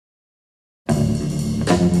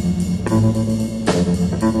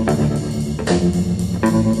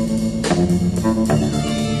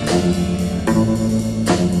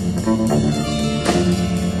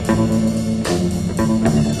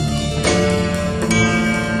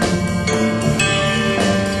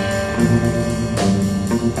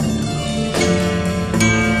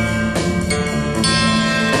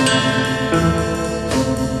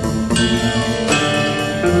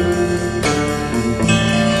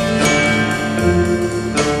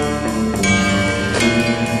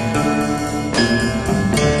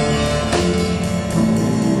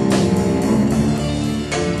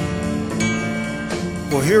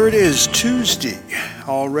Here it is, Tuesday,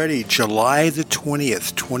 already July the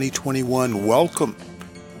 20th, 2021. Welcome.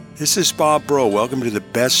 This is Bob Bro. Welcome to the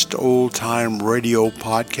best old-time radio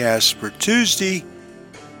podcast for Tuesday.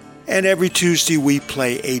 And every Tuesday we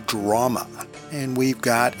play a drama. And we've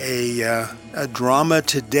got a drama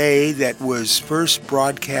today that was first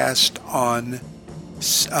broadcast on,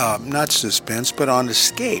 not Suspense, but on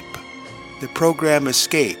Escape. The program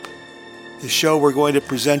Escape. The show we're going to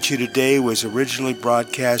present you today was originally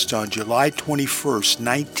broadcast on July 21st,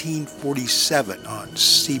 1947 on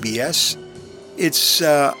CBS. It's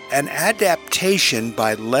an adaptation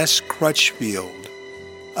by Les Crutchfield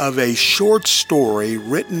of a short story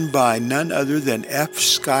written by none other than F.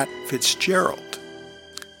 Scott Fitzgerald.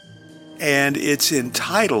 And it's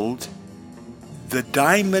entitled The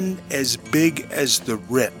Diamond as Big as the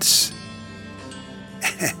Ritz.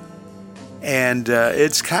 And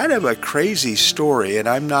it's kind of a crazy story, and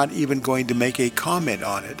I'm not even going to make a comment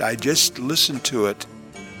on it. I just listened to it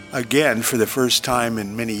again for the first time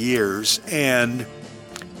in many years, and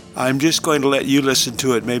I'm just going to let you listen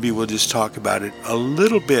to it. Maybe we'll just talk about it a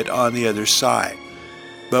little bit on the other side.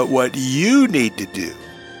 But what you need to do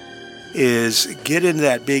is get in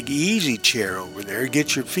that big easy chair over there,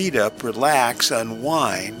 get your feet up, relax,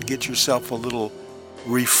 unwind, get yourself a little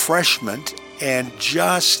refreshment, and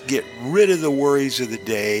just get rid of the worries of the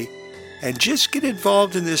day and just get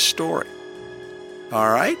involved in this story.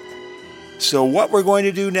 All right? So what we're going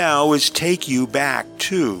to do now is take you back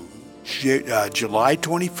to July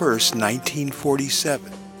 21st,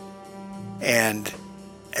 1947, and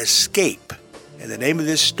Escape. And the name of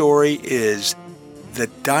this story is The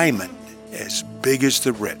Diamond as Big as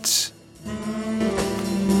the Ritz.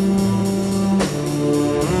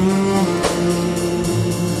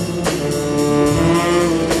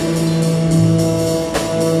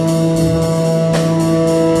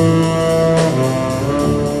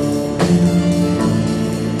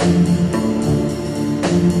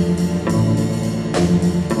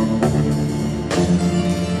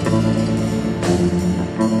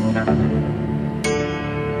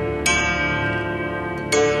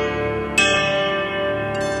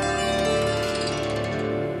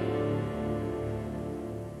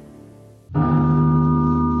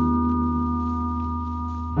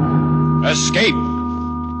 Escape.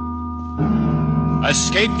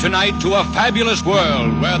 Escape tonight to a fabulous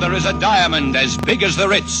world where there is a diamond as big as the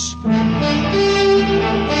Ritz.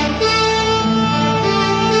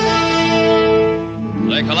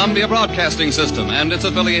 The Columbia Broadcasting System and its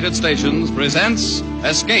affiliated stations presents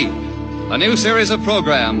Escape, a new series of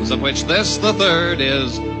programs of which this, the third,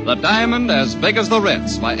 is The Diamond as Big as the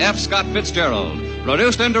Ritz by F. Scott Fitzgerald,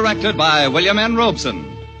 produced and directed by William N. Robeson.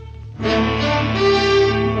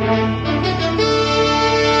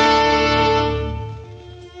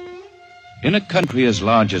 In a country as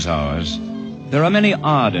large as ours, there are many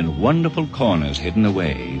odd and wonderful corners hidden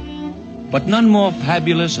away, but none more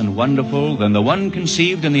fabulous and wonderful than the one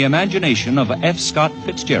conceived in the imagination of F. Scott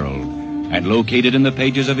Fitzgerald and located in the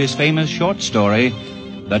pages of his famous short story,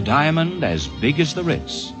 The Diamond as Big as the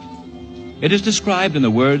Ritz. It is described in the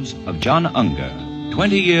words of John Unger,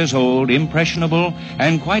 20 years old, impressionable,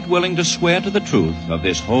 and quite willing to swear to the truth of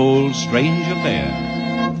this whole strange affair.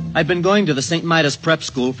 I'd been going to the St. Midas Prep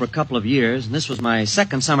School for a couple of years, and this was my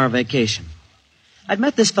second summer vacation. I'd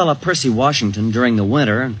met this fella Percy Washington during the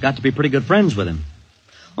winter and got to be pretty good friends with him.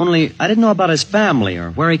 Only I didn't know about his family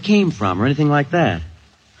or where he came from or anything like that.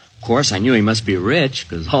 Of course, I knew he must be rich,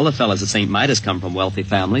 because all the fellas at St. Midas come from wealthy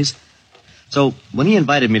families. So when he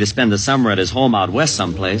invited me to spend the summer at his home out west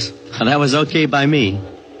someplace, that was okay by me.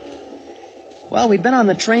 Well, we'd been on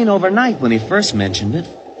the train overnight when he first mentioned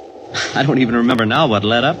it. I don't even remember now what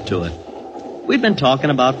led up to it. We'd been talking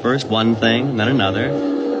about first one thing and then another.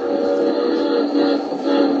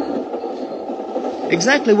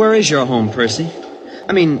 Exactly where is your home, Percy?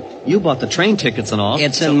 I mean, you bought the train tickets and all.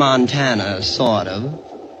 It's in Montana, sort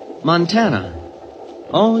of. Montana?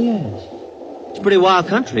 Oh, yes. It's a pretty wild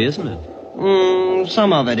country, isn't it?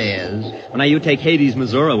 Some of it is. Well, now you take Hades,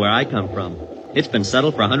 Missouri, where I come from. It's been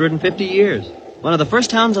settled for 150 years. One of the first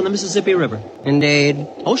towns on the Mississippi River. Indeed.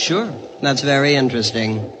 Oh, sure. That's very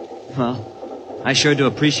interesting. Well, I sure do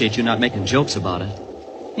appreciate you not making jokes about it.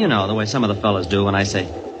 You know, the way some of the fellas do when I say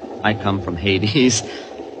I come from Hades.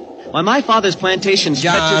 Why, my father's plantation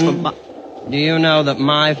stretches from... John, do you know that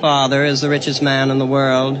my father is the richest man in the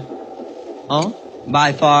world? Oh?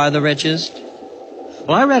 By far the richest?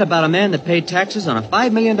 Well, I read about a man that paid taxes on a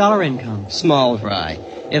 $5 million income. Small fry.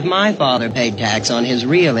 If my father paid tax on his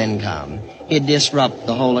real income, he'd disrupt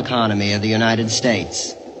the whole economy of the United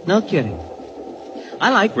States. No kidding.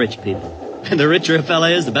 I like rich people. And the richer a fella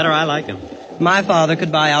is, the better I like him. My father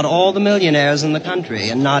could buy out all the millionaires in the country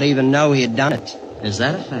and not even know he had done it. Is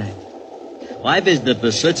that a fact? Well, I visited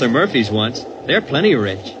the Switzer Murphys once. They're plenty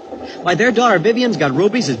rich. Why, their daughter Vivian's got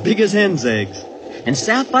rubies as big as hen's eggs. And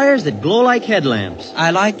sapphires that glow like headlamps.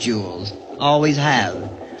 I like jewels. Always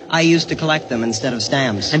have. I used to collect them instead of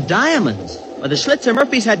stamps. And diamonds. Why, the Schlitzer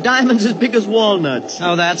Murphys had diamonds as big as walnuts.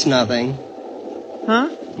 Oh, that's nothing.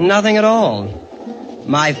 Huh? Nothing at all.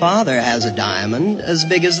 My father has a diamond as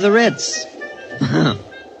big as the Ritz.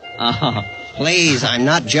 Oh. Please, I'm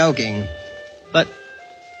not joking. But...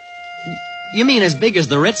 you mean as big as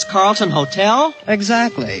the Ritz-Carlton Hotel?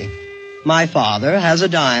 Exactly. My father has a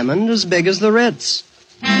diamond as big as the Ritz.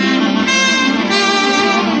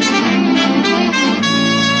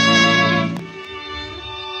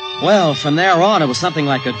 Well, from there on, it was something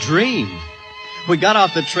like a dream. We got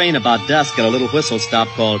off the train about dusk at a little whistle stop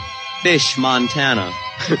called Fish, Montana.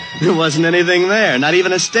 There wasn't anything there, not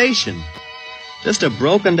even a station. Just a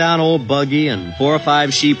broken-down old buggy and 4 or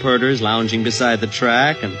 5 sheep herders lounging beside the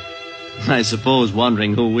track and, I suppose,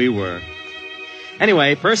 wondering who we were.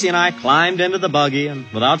 Anyway, Percy and I climbed into the buggy, and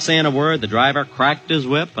without saying a word, the driver cracked his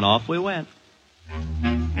whip, and off we went.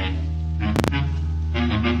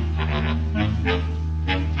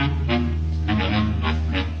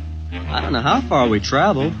 I don't know how far we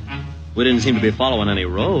traveled. We didn't seem to be following any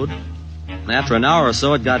road. And after an hour or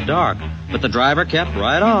so, it got dark. But the driver kept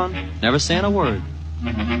right on, never saying a word.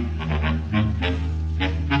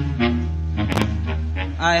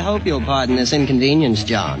 I hope you'll pardon this inconvenience,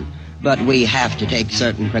 John. But we have to take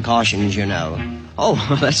certain precautions, you know.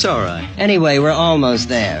 Oh, that's all right. Anyway, we're almost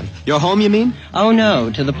there. You're home, you mean? Oh,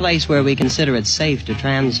 no, to the place where we consider it safe to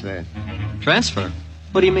transfer. Transfer?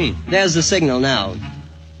 What do you mean? There's the signal now.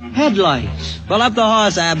 Headlights. Pull up the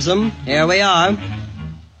horse, Absam. Here we are.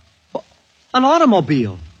 An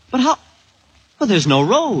automobile. But how... well, there's no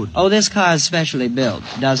road. Oh, this car's specially built.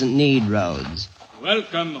 Doesn't need roads.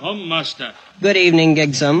 Welcome home, master. Good evening,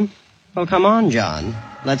 Gigsum. Well, come on, John.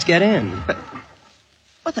 Let's get in.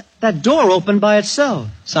 But that door opened by itself.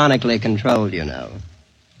 Sonically controlled, you know.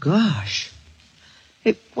 Gosh.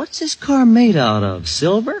 Hey, what's this car made out of?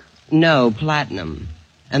 Silver? No, platinum.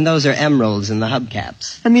 And those are emeralds in the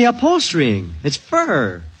hubcaps. And the upholstering. It's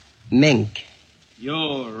fur. Mink.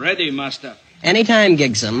 You're ready, master. Anytime,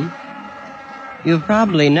 Gigsum. You've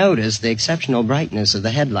probably noticed the exceptional brightness of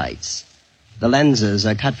the headlights. The lenses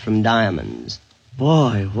are cut from diamonds.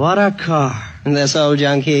 Boy, what a car. And this old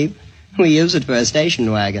junk heap? We use it for a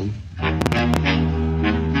station wagon.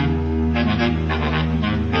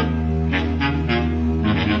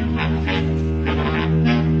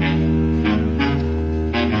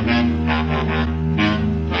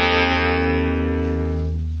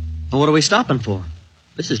 What are we stopping for?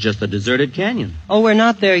 This is just a deserted canyon. Oh, we're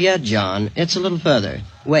not there yet, John. It's a little further.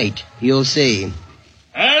 Wait, you'll see.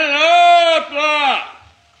 Hello, Clark!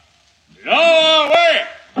 Lower away!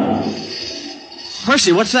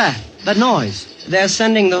 Percy, what's that? That noise? They're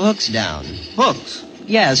sending the hooks down. Hooks.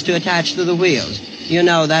 Yes, to attach to the wheels. You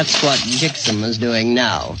know, that's what Gigsum is doing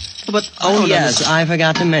now. But Oh, yes, I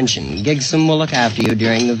forgot to mention. Gigsum will look after you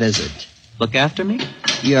during the visit. Look after me?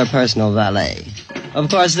 Your personal valet. Of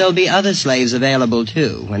course, there'll be other slaves available,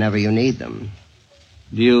 too, whenever you need them.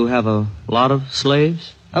 Do you have a lot of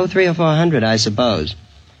slaves? Oh, 300 or 400, I suppose.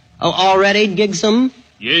 Oh, all ready, Gigsum?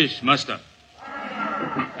 Yes, master.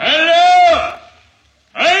 Hello!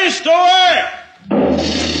 Haste away!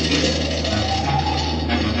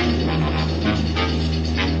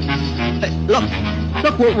 Hey, look,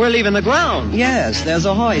 we're leaving the ground. Yes, there's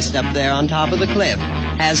a hoist up there on top of the cliff.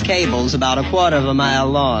 Has cables about a quarter of a mile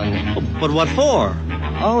long. But what for?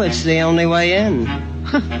 Oh, it's the only way in.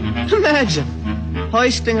 Imagine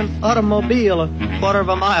hoisting an automobile a quarter of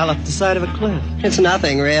a mile up the side of a cliff. It's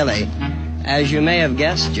nothing, really. As you may have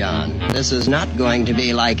guessed, John, this is not going to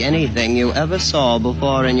be like anything you ever saw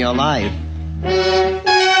before in your life.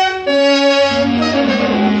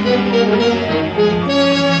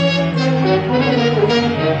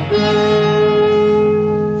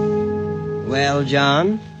 Well,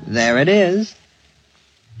 John, there it is.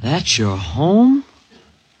 That's your home?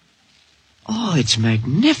 Oh, it's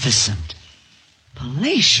magnificent.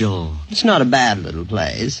 Palatial. It's not a bad little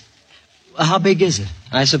place. How big is it?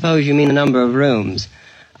 I suppose you mean the number of rooms.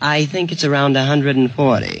 I think it's around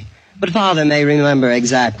 140. But Father may remember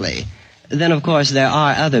exactly. Then, of course, there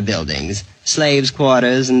are other buildings. Slaves'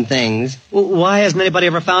 quarters and things. Why hasn't anybody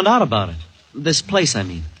ever found out about it? This place, I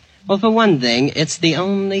mean. Well, for one thing, it's the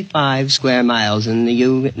only 5 square miles in the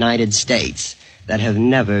United States that have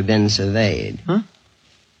never been surveyed. Huh?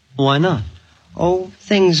 Why not? Oh,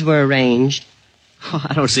 things were arranged.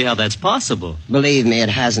 I don't see how that's possible. Believe me, it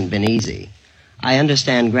hasn't been easy. I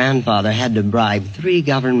understand Grandfather had to bribe 3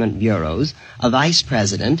 government bureaus, a vice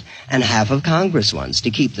president, and half of Congress once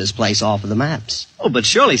to keep this place off of the maps. Oh, but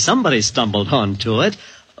surely somebody stumbled onto it.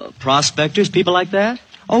 Prospectors, people like that?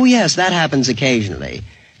 Oh, yes, that happens occasionally.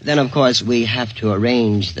 Then, of course, we have to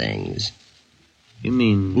arrange things. You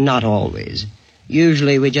mean... Not always.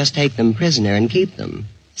 Usually we just take them prisoner and keep them.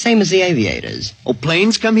 Same as the aviators. Oh,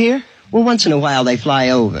 planes come here? Well, once in a while they fly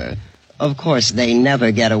over. Of course, they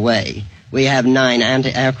never get away. We have 9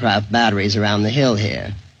 anti-aircraft batteries around the hill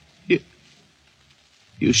here.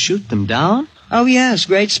 You shoot them down? Oh, yes,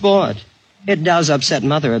 great sport. It does upset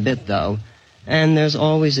Mother a bit, though. And there's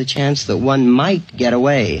always a chance that one might get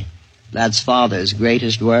away. That's Father's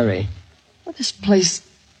greatest worry. Well, this place...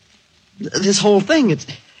 This whole thing, it's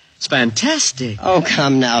fantastic. Oh,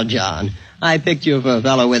 come now, John. I picked you for a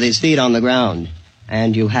fellow with his feet on the ground.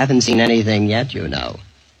 And you haven't seen anything yet, you know.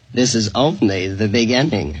 This is only the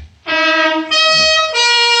beginning.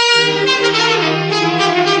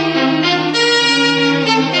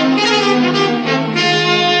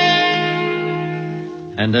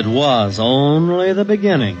 And it was only the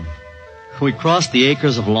beginning. We crossed the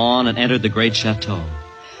acres of lawn and entered the great chateau.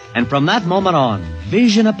 And from that moment on,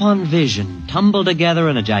 vision upon vision tumbled together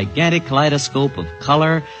in a gigantic kaleidoscope of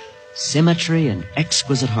color, symmetry, and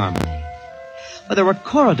exquisite harmony. But there were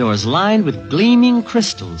corridors lined with gleaming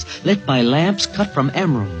crystals, lit by lamps cut from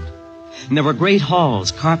emerald. And there were great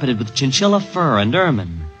halls carpeted with chinchilla fur and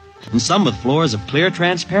ermine, and some with floors of clear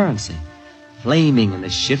transparency, flaming in the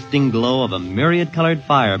shifting glow of a myriad-colored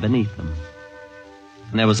fire beneath them.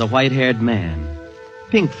 And there was a white-haired man,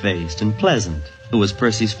 pink-faced and pleasant, who was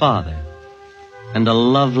Percy's father, and a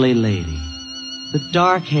lovely lady with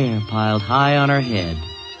dark hair piled high on her head,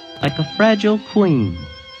 like a fragile queen,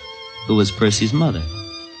 who was Percy's mother.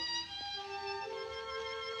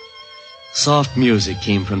 Soft music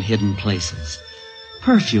came from hidden places.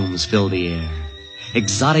 Perfumes filled the air.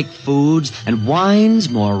 Exotic foods and wines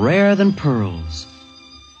more rare than pearls.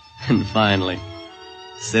 And finally,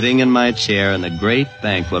 sitting in my chair in the great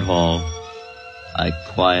banquet hall, I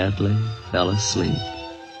quietly fell asleep.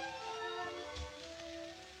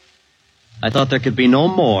 I thought there could be no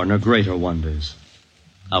more nor greater wonders.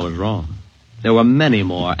 I was wrong. There were many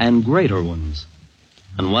more and greater ones.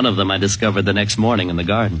 And one of them I discovered the next morning in the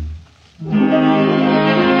garden.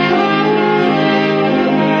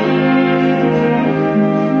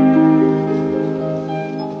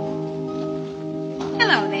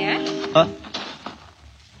 Hello there.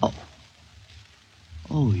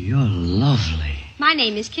 Oh, you're lovely. My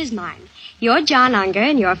name is Kismine. You're John Unger,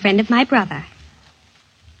 and you're a friend of my brother.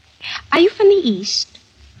 Are you from the East?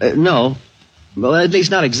 No. Well, at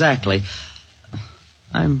least not exactly.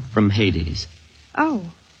 I'm from Hades.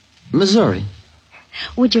 Oh. Missouri.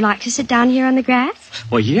 Would you like to sit down here on the grass?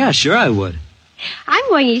 Well, yeah, sure I would. I'm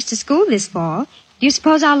going east to school this fall. Do you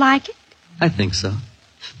suppose I'll like it? I think so.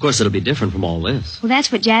 Of course, it'll be different from all this. Well,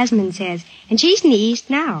 that's what Jasmine says, and she's in the East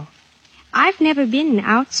now. I've never been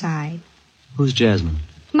outside. Who's Jasmine?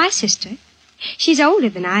 My sister. She's older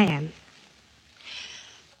than I am.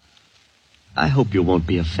 I hope you won't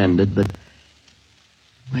be offended, but...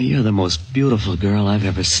 Well, you're the most beautiful girl I've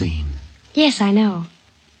ever seen. Yes, I know.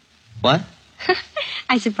 What?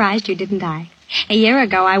 I surprised you, didn't I? A year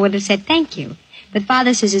ago, I would have said thank you. But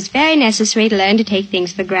Father says it's very necessary to learn to take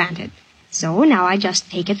things for granted. So now I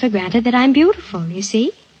just take it for granted that I'm beautiful, you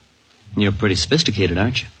see? You're pretty sophisticated,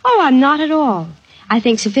 aren't you? Oh, I'm not at all. I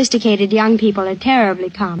think sophisticated young people are terribly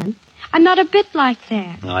common. I'm not a bit like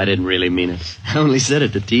that. No, I didn't really mean it. I only said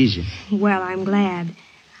it to tease you. Well, I'm glad.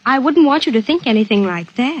 I wouldn't want you to think anything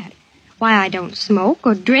like that. Why, I don't smoke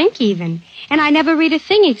or drink even. And I never read a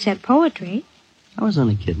thing except poetry. I was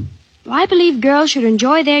only kidding. Well, I believe girls should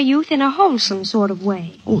enjoy their youth in a wholesome sort of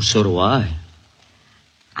way. Oh, so do I.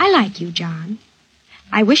 I like you, John.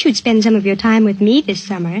 I wish you'd spend some of your time with me this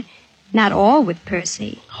summer, not all with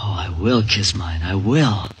Percy. Oh, I will, Kismine, I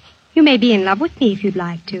will. You may be in love with me if you'd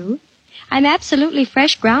like to. I'm absolutely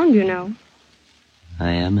fresh ground, you know. I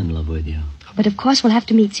am in love with you. But of course we'll have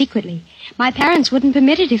to meet secretly. My parents wouldn't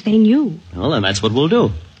permit it if they knew. Well, then that's what we'll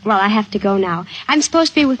do. Well, I have to go now. I'm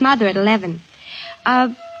supposed to be with Mother at 11.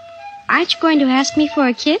 Aren't you going to ask me for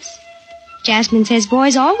a kiss? Jasmine says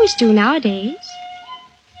boys always do nowadays.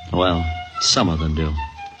 Well, some of them do,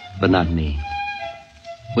 but not me.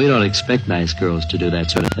 We don't expect nice girls to do that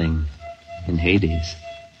sort of thing in Hades.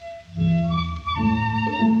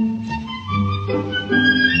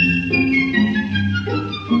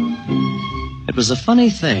 It was a funny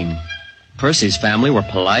thing. Percy's family were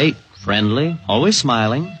polite, friendly, always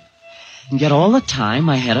smiling. And yet all the time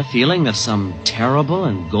I had a feeling that some terrible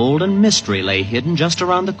and golden mystery lay hidden just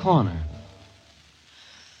around the corner.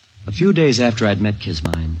 A few days after I'd met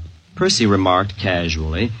Kismine, Percy remarked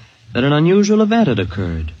casually that an unusual event had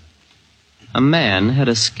occurred. A man had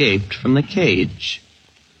escaped from the cage.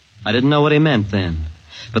 I didn't know what he meant then.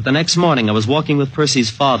 But the next morning I was walking with Percy's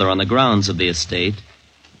father on the grounds of the estate.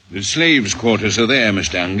 The slaves' quarters are there,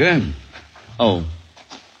 Mr. Unger. Oh,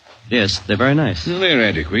 yes, they're very nice. They're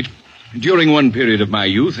adequate. During one period of my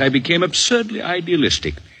youth, I became absurdly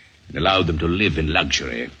idealistic and allowed them to live in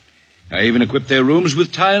luxury. I even equipped their rooms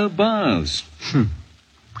with tile baths.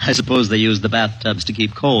 I suppose they used the bathtubs to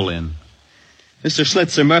keep coal in. Mr.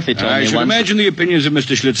 Schlitzer Murphy told me I once... should imagine the opinions of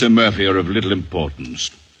Mr. Schlitzer Murphy are of little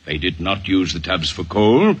importance. They did not use the tubs for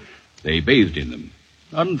coal. They bathed in them.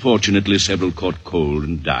 Unfortunately, several caught cold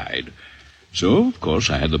and died. So, of course,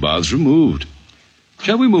 I had the baths removed.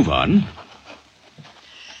 Shall we move on?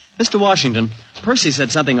 Mr. Washington, Percy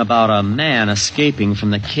said something about a man escaping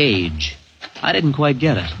from the cage. I didn't quite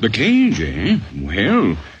get it. The cage, eh?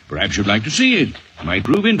 Well, perhaps you'd like to see it. Might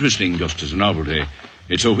prove interesting just as a novelty.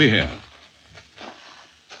 It's over here.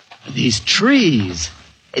 These trees.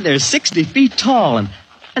 Hey, they're 60 feet tall, and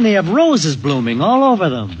they have roses blooming all over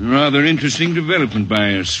them. Rather interesting development by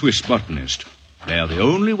a Swiss botanist. They are the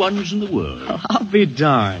only ones in the world. Oh, I'll be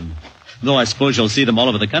darned. Though I suppose you'll see them all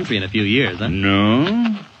over the country in a few years, huh?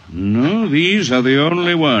 No, these are the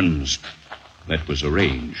only ones. That was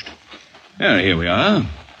arranged. Here we are.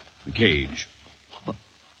 The cage. Well,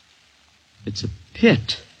 it's a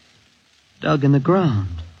pit dug in the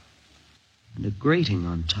ground. And a grating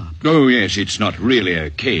on top. Oh, yes, it's not really a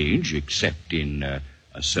cage, except in a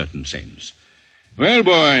certain sense. Well,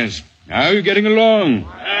 boys, how are you getting along?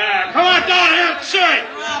 Come on down here and see.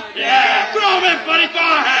 Yeah, throw him in, buddy. Go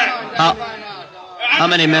ahead. How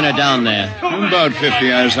many men are down there? About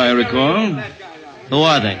 50, as I recall. Who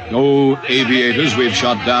are they? Oh, aviators we've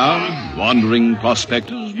shot down, wandering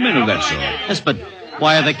prospectors, men of that sort. Yes, but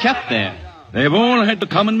why are they kept there? They've all had the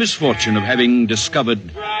common misfortune of having discovered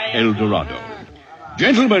El Dorado.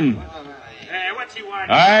 Gentlemen,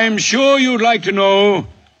 I'm sure you'd like to know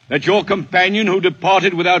that your companion who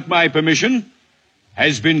departed without my permission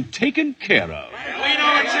has been taken care of. We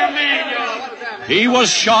know what you mean. He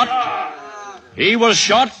was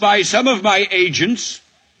shot by some of my agents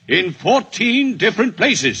in 14 different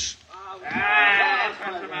places.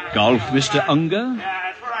 Golf, Mr. Unger?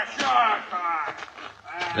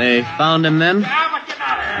 They found him then?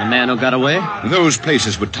 The man who got away? Those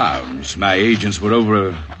places were towns. My agents were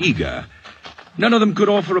over eager. None of them could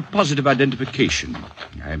offer a positive identification.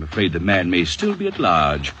 I'm afraid the man may still be at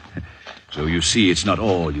large. So you see, it's not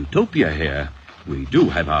all utopia here. We do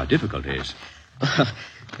have our difficulties.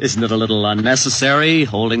 Isn't it a little unnecessary,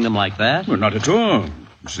 holding them like that? Well, not at all.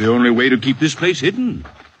 It's the only way to keep this place hidden.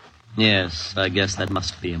 Yes, I guess that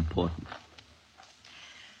must be important.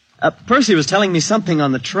 Percy was telling me something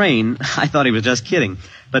on the train. I thought he was just kidding.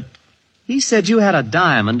 But he said you had a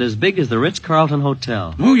diamond as big as the Ritz-Carlton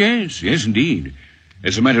Hotel. Oh, yes, indeed.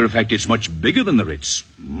 As a matter of fact, it's much bigger than the Ritz.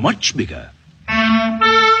 Much bigger.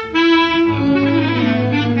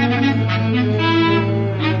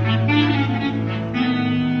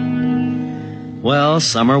 Well,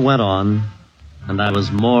 summer went on, and I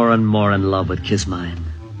was more and more in love with Kismine.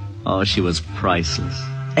 Oh, she was priceless,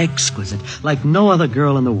 exquisite, like no other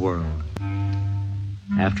girl in the world.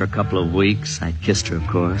 After a couple of weeks, I kissed her, of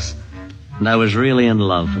course, and I was really in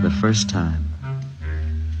love for the first time.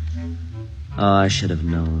 Oh, I should have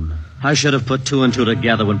known. I should have put two and two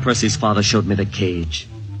together when Percy's father showed me the cage.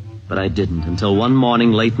 But I didn't until one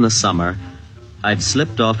morning late in the summer, I'd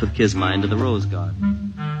slipped off with Kismine to the rose garden.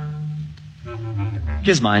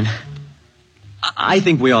 Kismine, I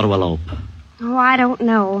think we ought to elope. Oh, I don't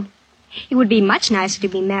know. It would be much nicer to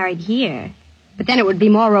be married here. But then it would be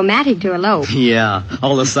more romantic to elope. Yeah,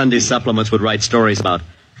 all the Sunday supplements would write stories about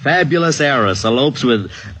fabulous heiress elopes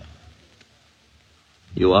with...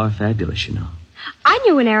 You are fabulous, you know. I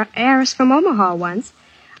knew an heiress from Omaha once.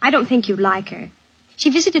 I don't think you'd like her. She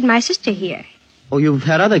visited my sister here. Oh, you've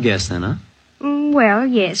had other guests then, huh? Well,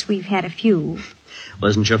 yes, we've had a few.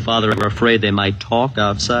 Wasn't your father ever afraid they might talk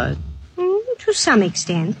outside? To some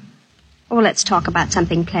extent. Oh, let's talk about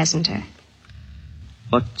something pleasanter.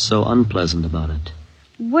 What's so unpleasant about it?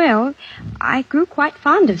 Well, I grew quite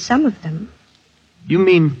fond of some of them. You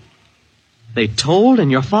mean they told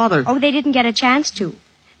and your father... Oh, they didn't get a chance to.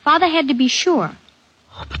 Father had to be sure.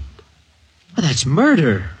 Oh, but that's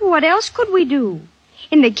murder. What else could we do?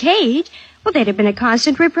 In the cage, well, they'd have been a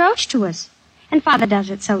constant reproach to us. And Father does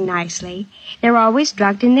it so nicely. They're always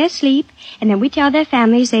drugged in their sleep, and then we tell their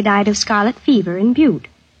families they died of scarlet fever in Butte.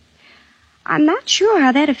 I'm not sure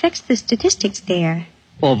how that affects the statistics there.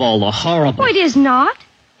 Of all the horrible... Oh, it is not.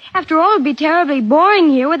 After all, it'd be terribly boring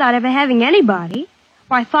here without ever having anybody.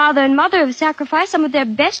 Why, Father and Mother have sacrificed some of their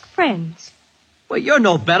best friends. Well, you're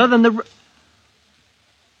no better than the...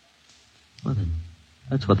 Well, then,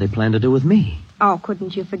 that's what they plan to do with me. Oh,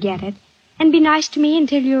 couldn't you forget it? And be nice to me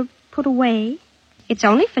until you're put away. It's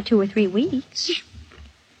only for 2 or 3 weeks.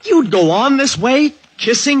 You'd go on this way,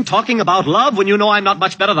 kissing, talking about love, when you know I'm not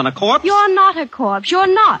much better than a corpse? You're not a corpse.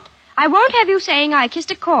 You're not. I won't have you saying I kissed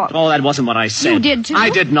a corpse. Oh, that wasn't what I said. You did, too. I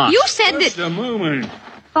did not. You said Just that... a moment.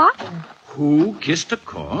 Father? Who kissed a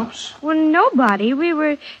corpse? Well, nobody. We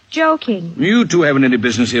were joking. You two haven't any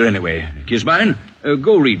business here anyway. Kismine,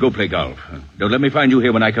 go read, go play golf. Don't let me find you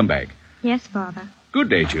here when I come back. Yes, Father. Good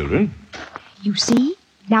day, children. You see?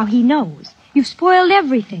 Now he knows. You've spoiled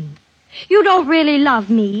everything. You don't really love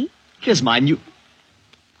me. Kismine, you...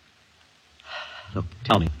 Look,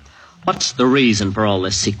 tell me, what's the reason for all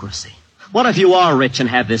this secrecy? What if you are rich and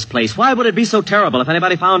have this place? Why would it be so terrible if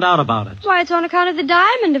anybody found out about it? Why, it's on account of the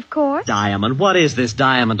diamond, of course. Diamond? What is this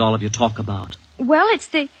diamond all of you talk about? Well, it's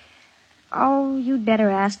the... Oh, you'd better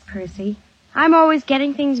ask Percy. I'm always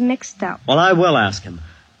getting things mixed up. Well, I will ask him.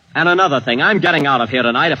 And another thing, I'm getting out of here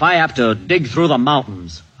tonight if I have to dig through the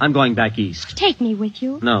mountains. I'm going back east. Take me with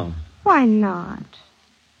you. No. Why not?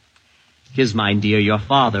 Kismine, dear, your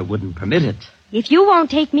father wouldn't permit it. If you won't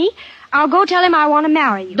take me, I'll go tell him I want to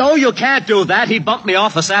marry you. No, you can't do that. He bumped me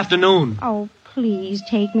off this afternoon. Oh, please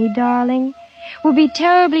take me, darling. We'll be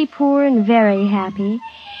terribly poor and very happy.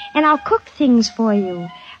 And I'll cook things for you.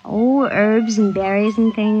 Oh, herbs and berries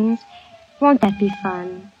and things. Won't that be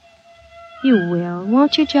fun? You will,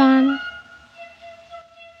 won't you, John?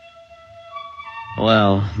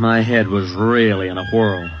 Well, my head was really in a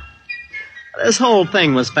whirl. This whole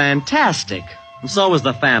thing was fantastic. And so was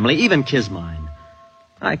the family, even Kismine.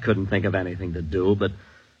 I couldn't think of anything to do, but...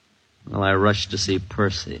 Well, I rushed to see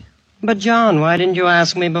Percy. But, John, why didn't you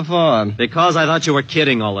ask me before? Because I thought you were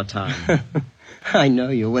kidding all the time. I know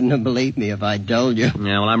you wouldn't have believed me if I'd told you.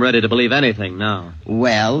 Yeah, well, I'm ready to believe anything now.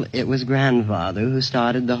 Well, it was Grandfather who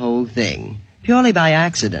started the whole thing. Purely by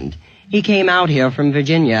accident. He came out here from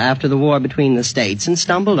Virginia after the war between the states and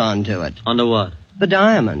stumbled onto it. Onto what? The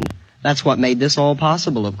diamond. That's what made this all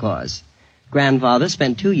possible, of course. Grandfather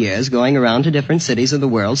spent 2 years going around to different cities of the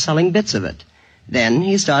world selling bits of it. Then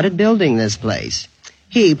he started building this place.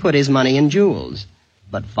 He put his money in jewels.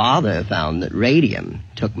 But Father found that radium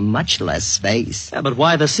took much less space. Yeah, but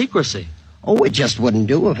why the secrecy? Oh, it just wouldn't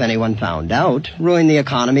do if anyone found out. Ruin the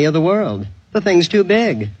economy of the world. The thing's too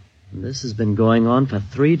big. And this has been going on for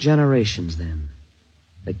 3 generations, then.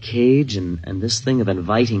 The cage and this thing of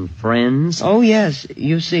inviting friends. Oh, yes.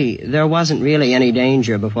 You see, there wasn't really any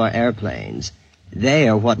danger before airplanes. They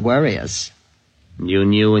are what worry us. You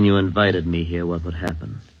knew when you invited me here what would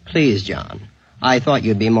happen. Please, John. I thought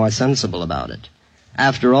you'd be more sensible about it.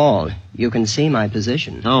 After all, you can see my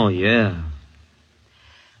position. Oh, yeah.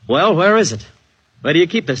 Well, where is it? Where do you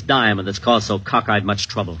keep this diamond that's caused so cockeyed much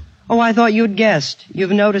trouble? Oh, I thought you'd guessed.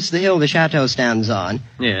 You've noticed the hill the chateau stands on.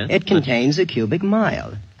 Yeah. It contains a cubic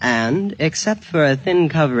mile. And, except for a thin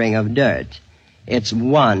covering of dirt, it's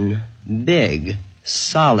one big,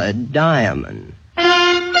 solid diamond.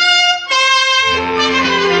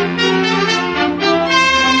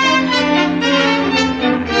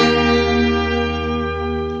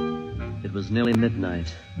 It was nearly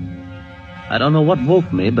midnight. I don't know what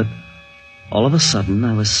woke me, but all of a sudden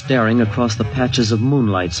I was staring across the patches of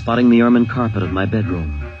moonlight spotting the ermine carpet of my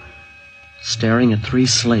bedroom. Staring at 3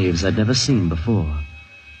 slaves I'd never seen before.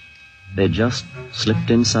 They just slipped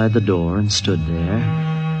inside the door and stood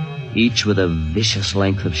there, each with a vicious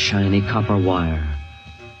length of shiny copper wire.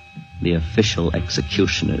 The official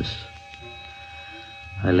executioners.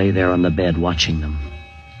 I lay there on the bed watching them,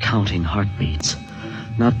 counting heartbeats,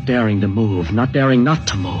 not daring to move, not daring not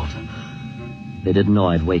to move. They didn't know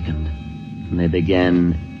I'd wakened, and they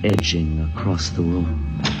began edging across the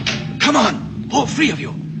room. Come on, all 3 of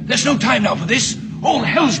you. There's no time now for this. All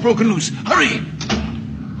hell's broken loose. Hurry!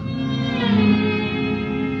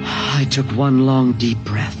 I took one long, deep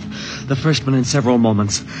breath. The first one in several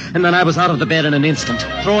moments. And then I was out of the bed in an instant,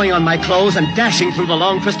 throwing on my clothes and dashing through the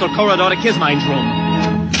long crystal corridor to Kismine's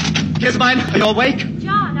room. Kismine, are you awake?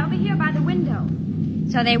 John, over here by the window.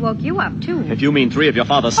 So they woke you up, too. If you mean 3 of your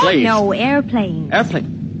father's slaves. Oh, no, airplanes.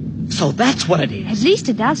 Airplane? So that's what it is. At least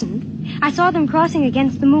a dozen. I saw them crossing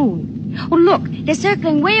against the moon. Oh, look, they're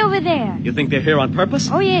circling way over there. You think they're here on purpose?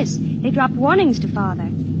 Oh, yes. They dropped warnings to Father.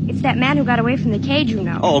 It's that man who got away from the cage, you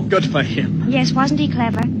know. Oh, good for him. Yes, wasn't he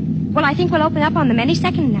clever? Well, I think we'll open up on them any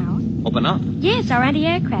second now. Open up? Yes, our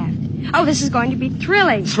anti-aircraft. Oh, this is going to be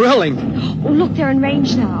thrilling. Thrilling? Oh, look, they're in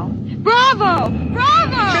range now. Bravo!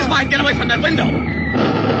 Bravo! Kismine, get away from that window!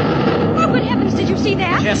 Oh, good heavens, did you see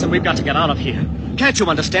that? Yes, and we've got to get out of here. Can't you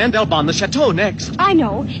understand? They'll bomb the chateau next. I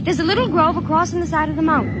know. There's a little grove across on the side of the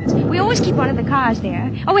mountains. We always keep one of the cars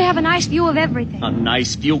there. Oh, we have a nice view of everything. A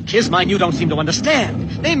nice view? Kismine, you don't seem to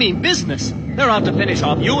understand. They mean business. They're out to finish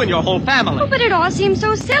off you and your whole family. Oh, but it all seems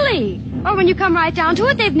so silly. Or when you come right down to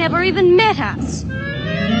it, they've never even met us.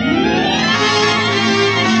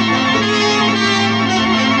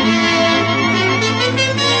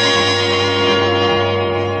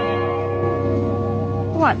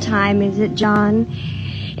 What time is it, John?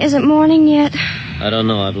 Is it morning yet? I don't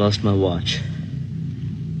know. I've lost my watch.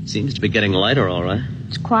 Seems to be getting lighter, all right.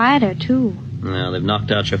 It's quieter, too. Well, they've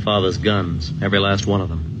knocked out your father's guns. Every last one of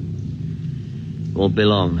them. Won't be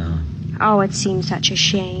long now. Oh, it seems such a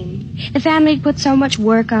shame. The family put so much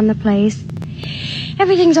work on the place.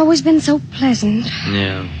 Everything's always been so pleasant.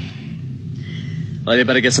 Yeah. Well, you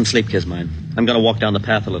better get some sleep, Kismine. I'm going to walk down the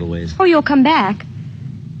path a little ways. Oh, you'll come back?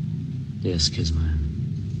 Yes, Kismine.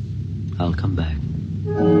 I'll come back.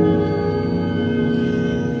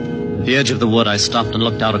 At the edge of the wood, I stopped and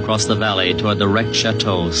looked out across the valley toward the wrecked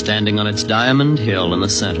chateau standing on its diamond hill in the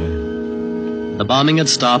center. The bombing had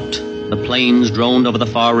stopped. The planes droned over the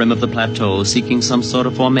far rim of the plateau, seeking some sort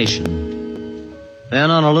of formation.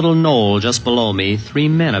 Then, on a little knoll just below me, 3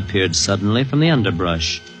 men appeared suddenly from the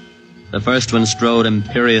underbrush. The first one strode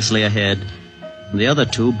imperiously ahead, and the other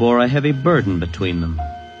 2 bore a heavy burden between them.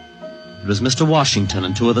 It was Mr. Washington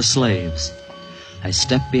and 2 of the slaves. I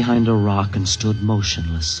stepped behind a rock and stood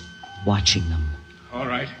motionless, watching them. All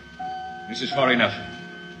right. This is far enough.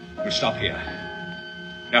 We'll stop here.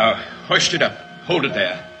 Now, hoist it up. Hold it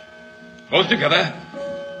there. Both together.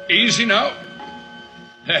 Easy now.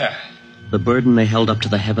 There. The burden they held up to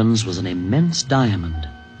the heavens was an immense diamond,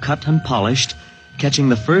 cut and polished, catching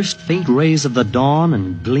the first faint rays of the dawn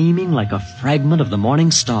and gleaming like a fragment of the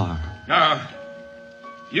morning star. Now,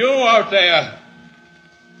 you out there.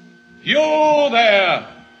 You there.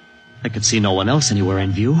 I could see no one else anywhere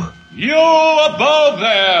in view. You above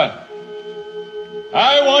there.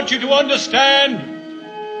 I want you to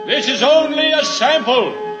understand, this is only a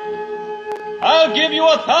sample. I'll give you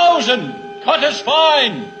 1,000, cut as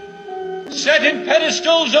fine, set in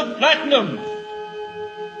pedestals of platinum.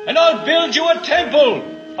 And I'll build you a temple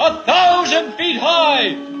 1,000 feet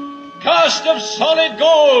high, cast of solid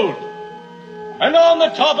gold. And on the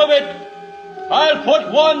top of it, I'll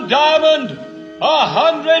put 1 diamond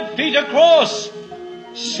 100 feet across,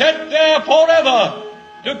 set there forever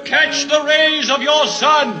to catch the rays of your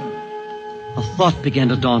sun. A thought began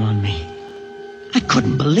to dawn on me. I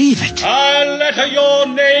couldn't believe it. I'll letter your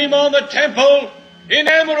name on the temple in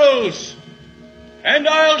emeralds, and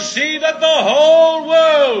I'll see that the whole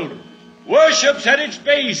world worships at its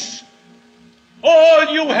base.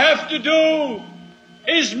 All you have to do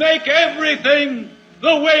is make everything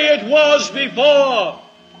the way it was before.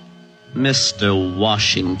 Mr.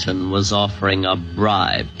 Washington was offering a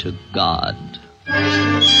bribe to God.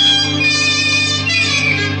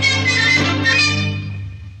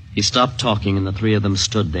 He stopped talking, and the 3 of them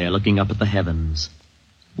stood there, looking up at the heavens,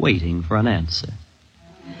 waiting for an answer.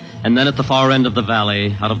 And then at the far end of the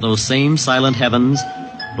valley, out of those same silent heavens,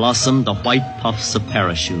 blossomed the white puffs of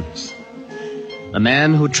parachutes. The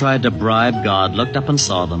man who tried to bribe God looked up and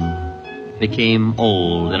saw them, became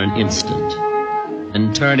old in an instant,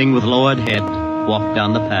 and turning with lowered head, walked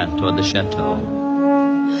down the path toward the chateau.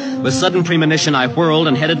 With sudden premonition, I whirled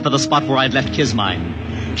and headed for the spot where I'd left Kismine.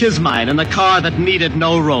 Kismine in the car that needed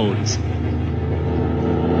no roads.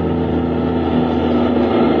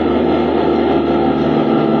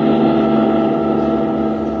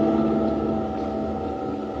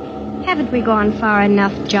 Haven't we gone far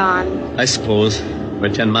enough, John? I suppose.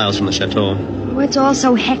 We're 10 miles from the chateau. Oh, it's all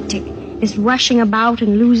so hectic. This rushing about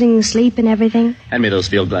and losing sleep and everything. Hand me those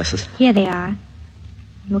field glasses. Here they are.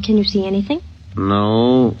 Well, can you see anything?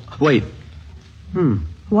 No. Wait.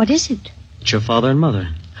 What is it? It's your father and mother.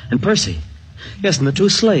 And Percy. Yes, and the 2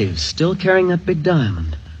 slaves, still carrying that big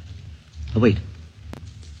diamond. Oh, wait.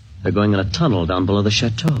 They're going in a tunnel down below the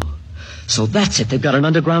chateau. So that's it. They've got an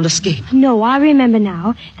underground escape. No, I remember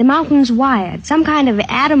now. The mountain's wired. Some kind of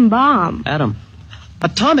atom bomb.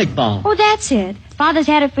 Atomic bomb. Oh, that's it. Father's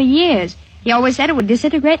had it for years. He always said it would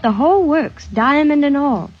disintegrate the whole works, diamond and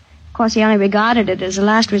all. Of course, he only regarded it as a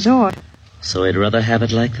last resort. So he'd rather have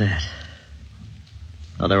it like that.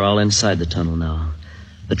 Well, they're all inside the tunnel now.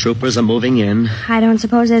 The troopers are moving in. I don't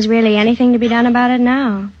suppose there's really anything to be done about it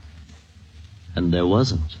now. And there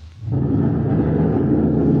wasn't.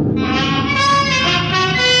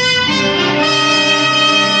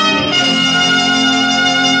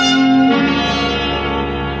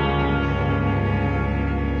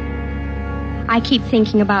 I keep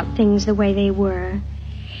thinking about things the way they were.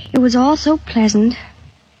 It was all so pleasant.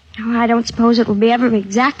 Oh, I don't suppose it will be ever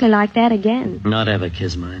exactly like that again. Not ever,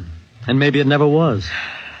 Kismine. And maybe it never was.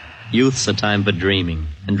 Youth's a time for dreaming,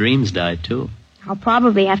 and dreams die, too. I'll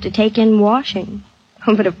probably have to take in washing.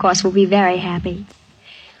 But, of course, we'll be very happy.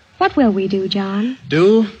 What will we do, John?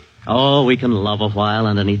 Do? Oh, we can love a while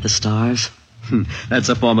underneath the stars. That's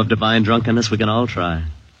a form of divine drunkenness we can all try.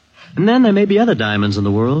 And then there may be other diamonds in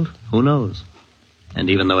the world. Who knows? And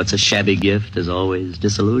even though it's a shabby gift, there's always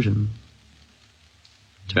disillusion.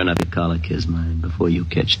 Turn up your collar, Kismine, before you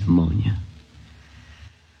catch pneumonia.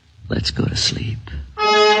 Let's go to sleep.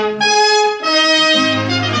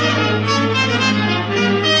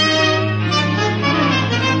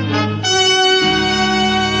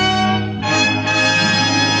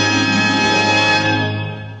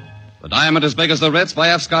 The Diamond as Big as the Ritz by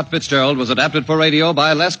F. Scott Fitzgerald was adapted for radio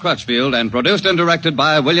by Les Crutchfield and produced and directed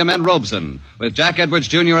by William N. Robeson, with Jack Edwards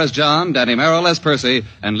Jr. as John, Danny Merrill as Percy,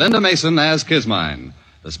 and Linda Mason as Kismine.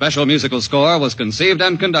 The special musical score was conceived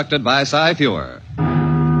and conducted by Cy Feuer.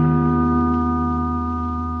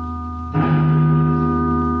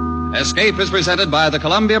 Escape is presented by the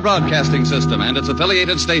Columbia Broadcasting System and its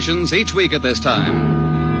affiliated stations each week at this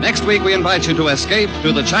time. Next week, we invite you to escape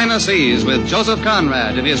to the China Seas with Joseph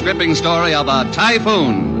Conrad in his gripping story of a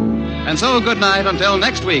typhoon. And so, good night until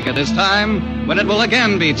next week at this time, when it will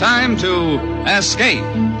again be time to escape.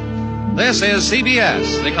 This is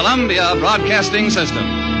CBS, the Columbia Broadcasting System.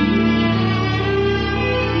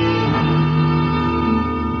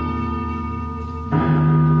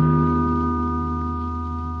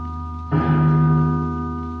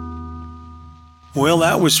 Well,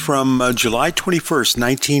 that was from July 21st,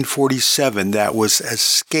 1947. That was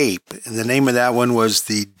Escape. And the name of that one was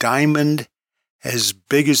The Diamond as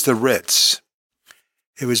Big as the Ritz.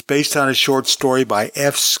 It was based on a short story by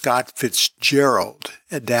F. Scott Fitzgerald,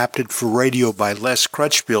 adapted for radio by Les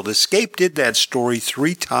Crutchfield. Escape did that story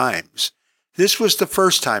 3 times. This was the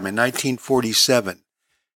first time in 1947.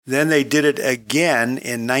 Then they did it again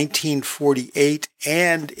in 1948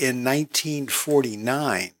 and in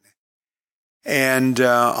 1949. And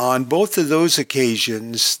on both of those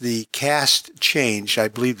occasions, the cast changed. I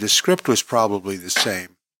believe the script was probably the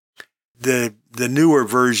same. The newer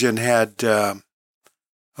version had,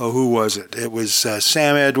 who was it? It was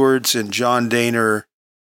Sam Edwards and John Daner,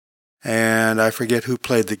 and I forget who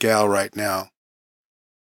played the gal right now.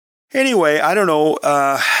 Anyway, I don't know.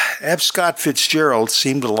 F. Scott Fitzgerald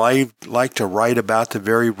seemed to like to write about the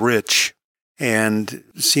very rich and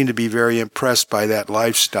seemed to be very impressed by that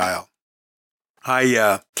lifestyle.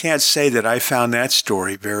 I can't say that I found that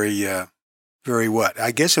story very what? I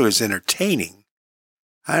guess it was entertaining.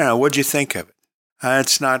 I don't know. What'd you think of it?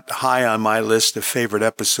 It's not high on my list of favorite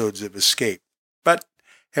episodes of Escape. But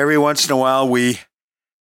every once in a while we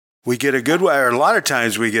get a good one, or a lot of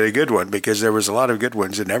times we get a good one, because there was a lot of good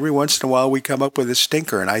ones. And every once in a while we come up with a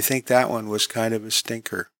stinker, and I think that one was kind of a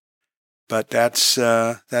stinker. But that's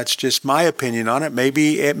just my opinion on it.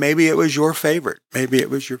 Maybe it was your favorite. Maybe it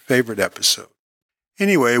was your favorite episode.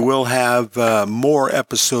 Anyway, we'll have more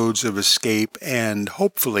episodes of Escape and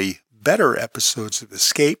hopefully better episodes of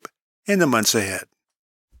Escape in the months ahead.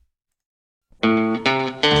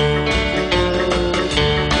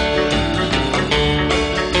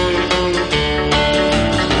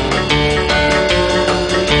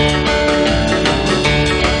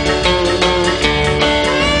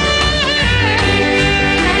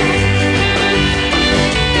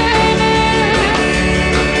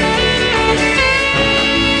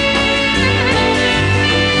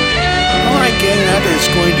 Is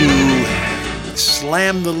going to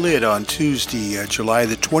slam the lid on Tuesday, July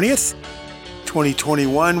the 20th,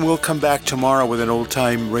 2021. We'll come back tomorrow with an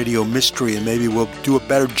old-time radio mystery, and maybe we'll do a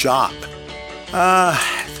better job.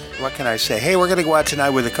 What can I say? Hey, we're going to go out tonight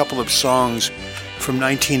with a couple of songs from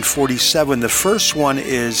 1947. The first one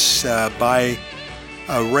is by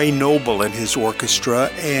Ray Noble and his orchestra,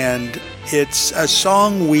 and It's a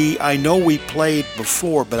song I know we played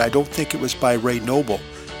before, but I don't think it was by Ray Noble.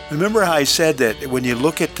 Remember how I said that when you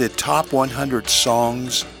look at the top 100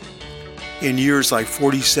 songs in years like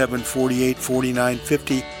 47, 48, 49,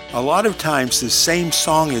 50, a lot of times the same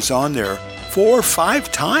song is on there 4 or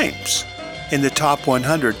 5 times in the top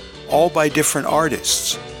 100, all by different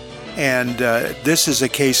artists. And this is a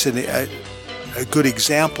case, a good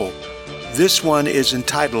example. This one is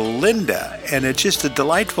entitled Linda, and it's just a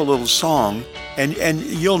delightful little song, and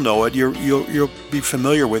you'll know it. You'll be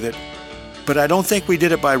familiar with it. But I don't think we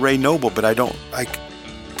did it by Ray Noble, but I don't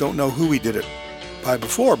know who we did it by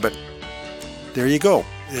before, but there you go.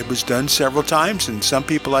 It was done several times, and some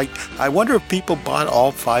people I wonder if people bought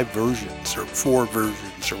all 5 versions or 4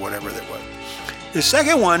 versions or whatever that was. The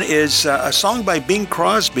second one is a song by Bing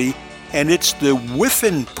Crosby, and it's the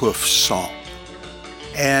Whiffenpoofs song.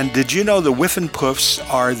 And did you know the Whiffenpoofs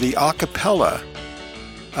are the a cappella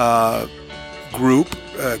group,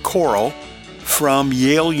 choral, from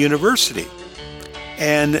Yale University?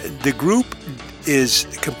 And the group is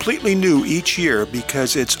completely new each year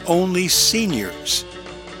because it's only seniors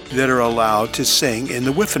that are allowed to sing in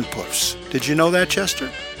the Whiffenpoofs. Did you know that, Chester?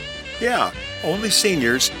 Yeah, only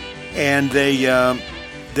seniors. And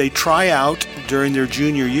they try out during their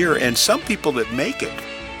junior year, and some people that make it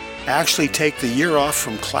actually take the year off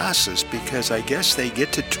from classes because I guess they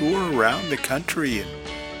get to tour around the country and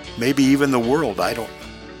maybe even the world. I don't know.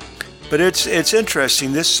 But it's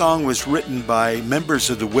interesting. This song was written by members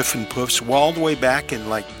of the Whiffenpoofs all the way back in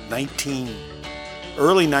like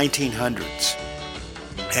early 1900s.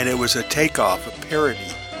 And it was a takeoff, a parody.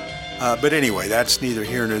 But anyway, that's neither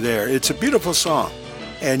here nor there. It's a beautiful song,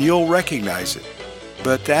 and you'll recognize it.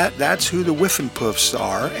 But that's who the Whiffenpoofs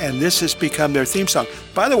are, and this has become their theme song.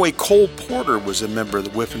 By the way, Cole Porter was a member of the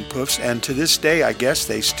Whiffenpoofs, and to this day, I guess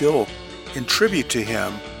they still, in tribute to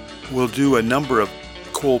him, will do a number of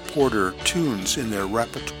Cole Porter tunes in their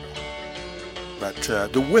repertoire. But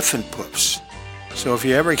the Whiffenpoofs. So if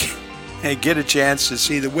you ever get a chance to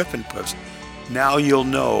see the Whiffenpoofs, now you'll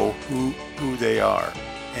know who they are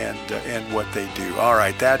and what they do. All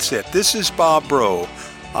right, that's it. This is Bob Bro.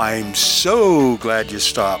 I'm so glad you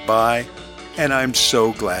stopped by, and I'm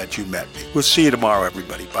so glad you met me. We'll see you tomorrow,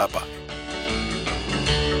 everybody. Bye-bye.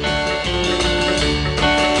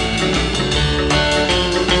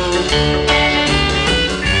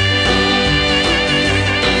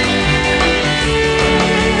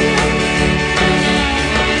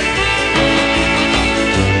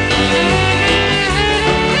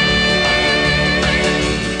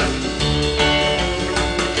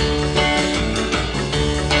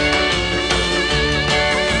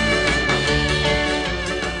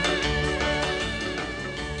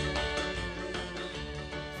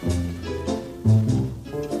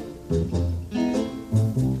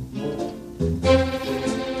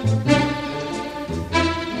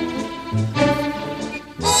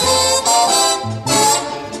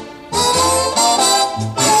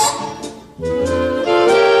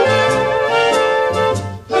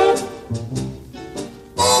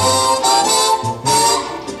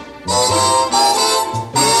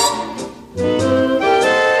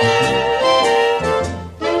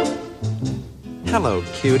 Hello,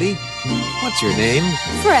 cutie. What's your name?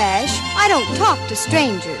 Fresh. I don't talk to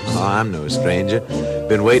strangers. Oh, I'm no stranger.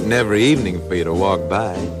 Been waiting every evening for you to walk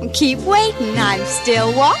by. Keep waiting. I'm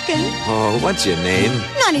still walking. Oh, what's your name?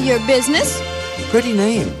 None of your business. Pretty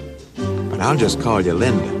name. But I'll just call you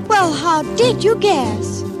Linda. Well, how did you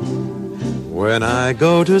guess? When I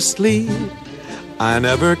go to sleep, I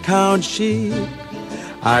never count sheep.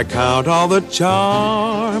 I count all the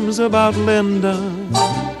charms about Linda.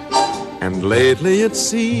 And lately it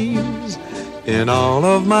seems, in all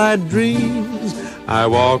of my dreams, I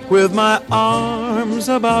walk with my arms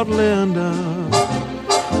about Linda.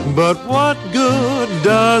 But what good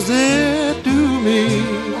does it do me?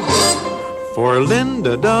 For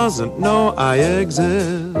Linda doesn't know I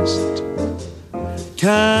exist.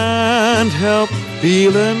 Can't help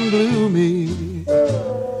feeling gloomy.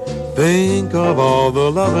 Think of all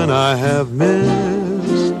the loving I have missed.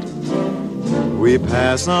 We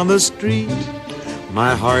pass on the street,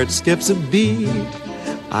 my heart skips a beat.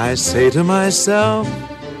 I say to myself,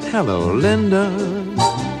 hello, Linda.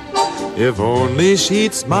 If only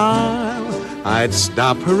she'd smile, I'd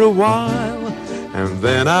stop her a while, and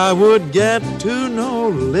then I would get to know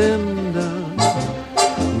Linda.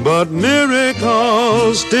 But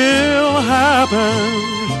miracles still happen,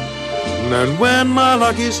 and when my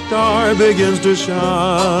lucky star begins to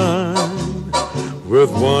shine, with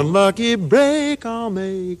one lucky break, I'll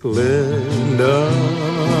make Linda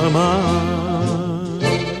mine.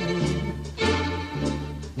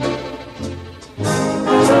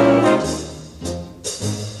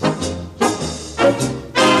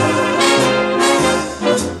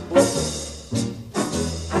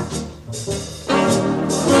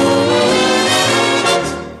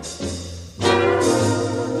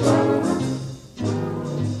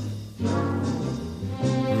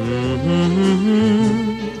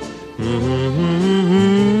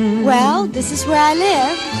 This is where I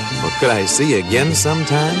live. Well, could I see you again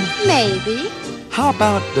sometime? Maybe. How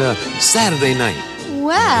about Saturday night?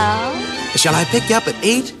 Well... Shall I pick you up at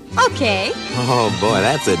 8? Okay. Oh, boy,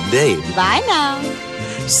 that's a date. Bye now.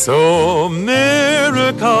 So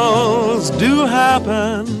miracles do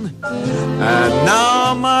happen, and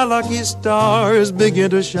now my lucky stars begin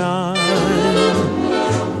to shine.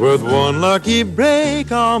 With one lucky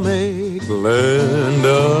break, I'll make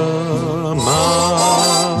Linda mine.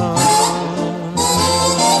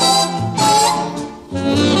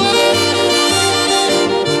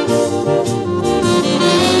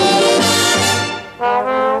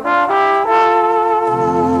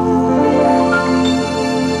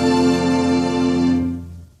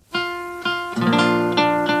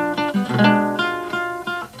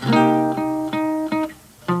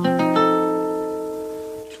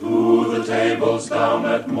 Down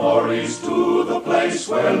at Maury's, to the place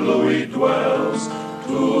where Louis dwells,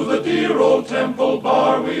 to the dear old Temple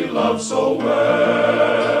Bar we love so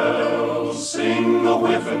well. Sing the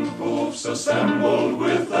Whiffen Poofs assembled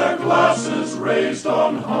with their glasses raised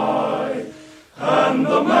on high, and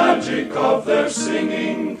the magic of their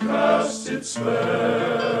singing casts its spell.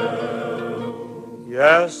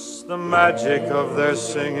 Yes, the magic of their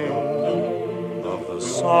singing, of the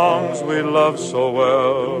songs we love so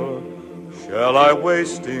well. Shall I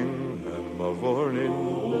wasting and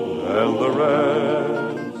Mavourneen and the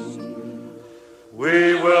rest?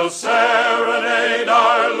 We will serenade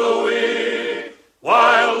our Louis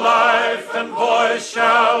while life and voice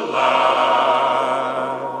shall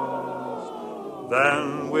last.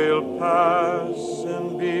 Then we'll pass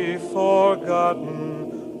and be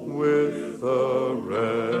forgotten with the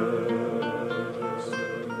rest.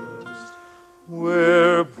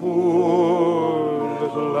 We're poor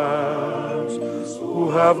little lambs who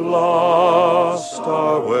have lost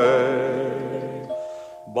our way.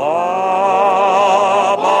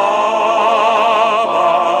 Ba, ba, ba.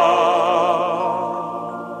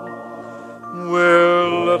 We're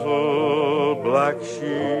little black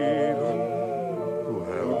sheep who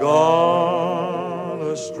have gone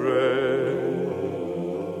astray.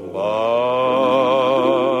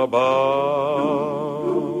 Ba, ba.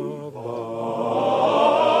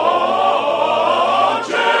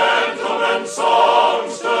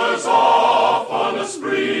 Songsters off on a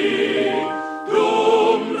spree,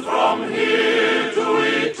 doomed from here to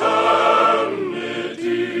eternity.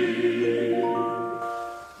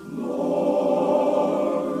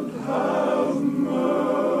 Lord, have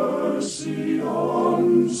mercy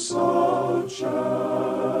on such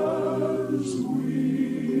as we.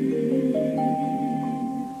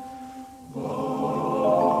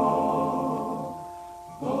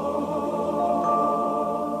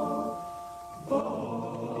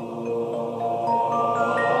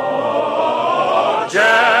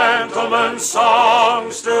 Gentlemen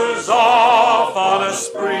songsters off on a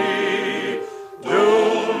spree,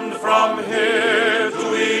 doomed from here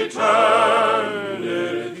to eternity.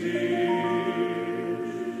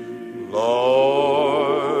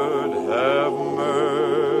 Lord, have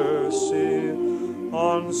mercy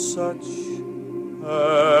on such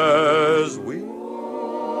as we.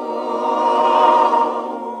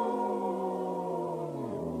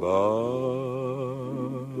 Ba,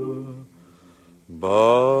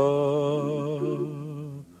 ba.